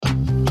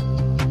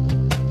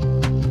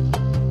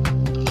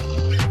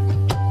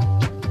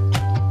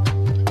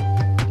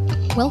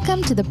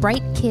Welcome to the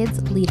Bright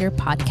Kids Leader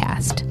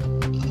Podcast.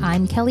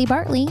 I'm Kelly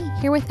Bartley,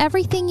 here with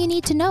everything you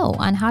need to know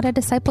on how to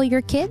disciple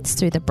your kids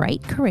through the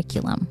Bright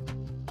curriculum.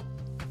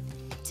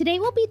 Today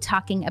we'll be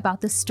talking about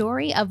the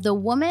story of the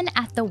woman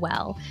at the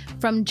well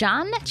from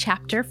John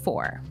chapter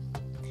 4.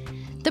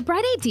 The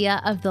bright idea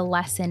of the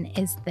lesson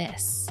is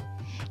this: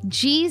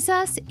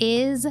 Jesus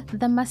is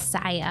the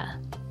Messiah.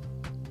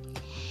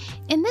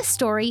 In this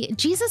story,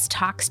 Jesus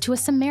talks to a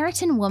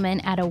Samaritan woman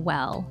at a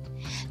well.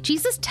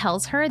 Jesus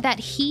tells her that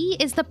he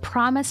is the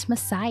promised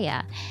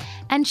Messiah,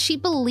 and she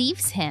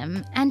believes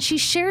him, and she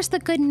shares the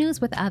good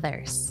news with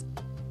others.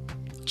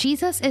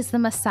 Jesus is the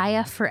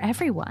Messiah for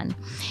everyone.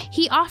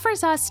 He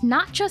offers us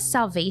not just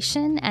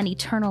salvation and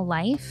eternal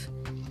life,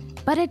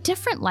 but a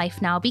different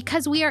life now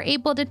because we are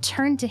able to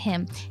turn to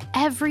him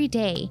every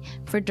day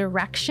for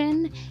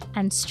direction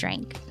and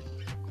strength.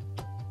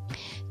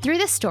 Through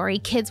this story,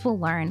 kids will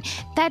learn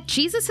that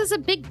Jesus is a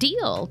big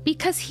deal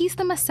because he's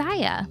the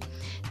Messiah,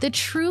 the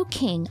true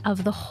King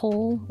of the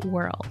whole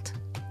world.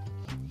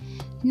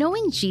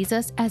 Knowing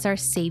Jesus as our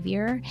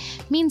Savior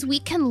means we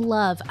can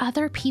love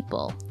other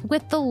people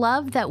with the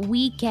love that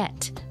we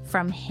get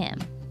from him.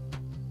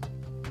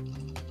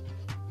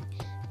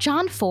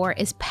 John 4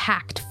 is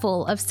packed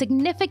full of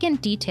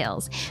significant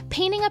details,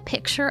 painting a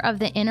picture of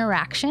the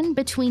interaction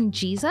between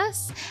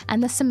Jesus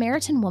and the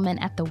Samaritan woman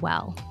at the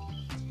well.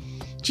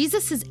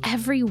 Jesus'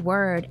 every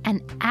word and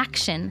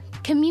action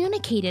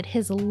communicated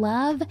his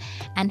love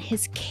and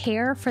his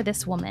care for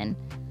this woman,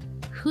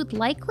 who'd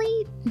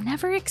likely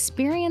never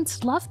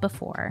experienced love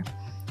before.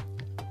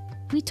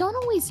 We don't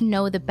always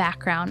know the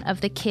background of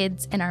the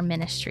kids in our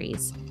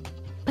ministries,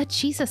 but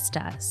Jesus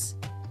does.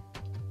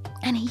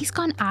 And he's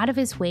gone out of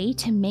his way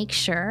to make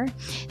sure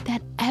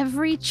that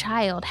every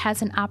child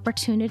has an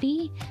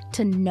opportunity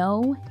to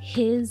know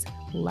his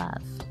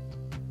love.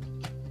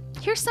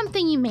 Here's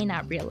something you may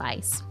not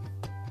realize.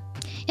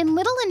 In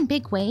little and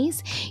big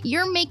ways,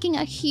 you're making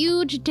a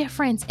huge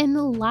difference in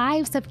the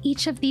lives of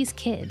each of these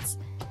kids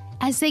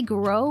as they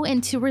grow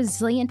into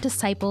resilient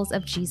disciples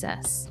of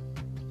Jesus.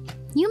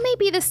 You may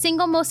be the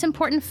single most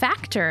important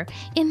factor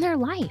in their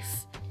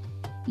life.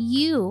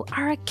 You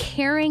are a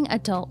caring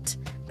adult,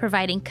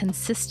 providing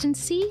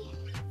consistency,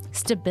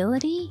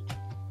 stability,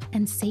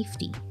 and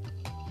safety.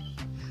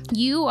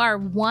 You are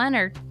 1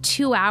 or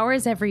 2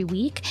 hours every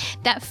week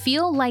that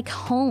feel like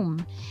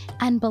home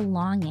and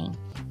belonging.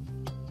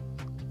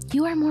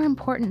 You are more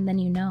important than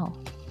you know.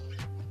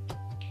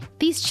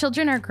 These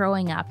children are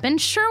growing up, and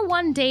sure,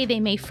 one day they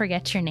may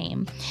forget your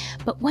name,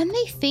 but when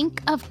they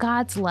think of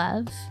God's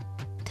love,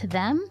 to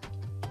them,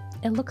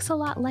 it looks a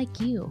lot like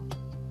you.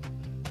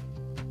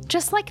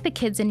 Just like the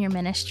kids in your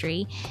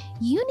ministry,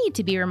 you need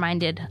to be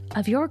reminded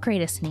of your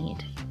greatest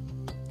need,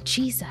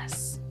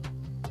 Jesus.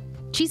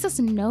 Jesus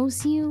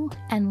knows you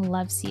and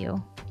loves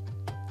you.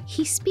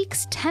 He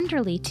speaks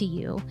tenderly to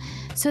you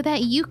so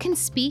that you can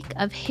speak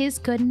of his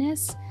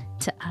goodness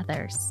to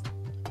others.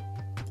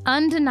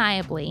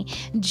 Undeniably,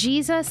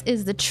 Jesus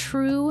is the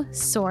true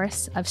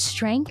source of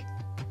strength,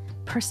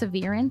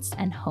 perseverance,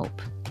 and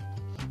hope.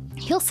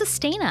 He'll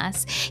sustain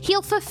us,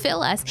 he'll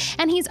fulfill us,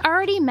 and he's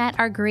already met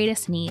our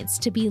greatest needs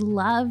to be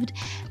loved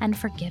and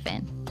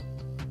forgiven.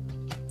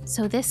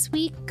 So this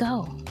week,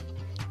 go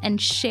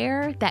and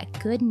share that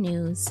good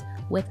news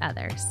with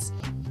others.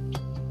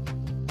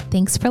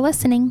 Thanks for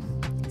listening.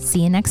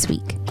 See you next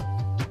week.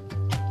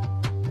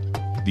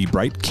 The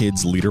Bright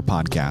Kids Leader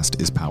Podcast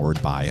is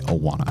powered by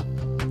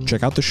Awana.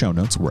 Check out the show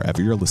notes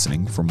wherever you're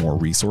listening for more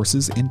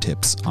resources and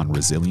tips on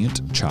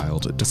resilient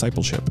child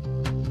discipleship.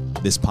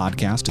 This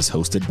podcast is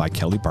hosted by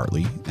Kelly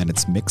Bartley, and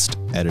it's mixed,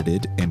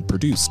 edited, and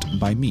produced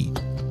by me,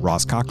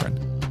 Ross Cochran.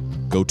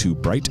 Go to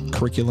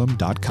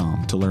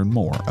brightcurriculum.com to learn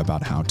more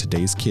about how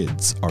today's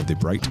kids are the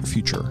bright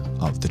future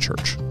of the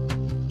church.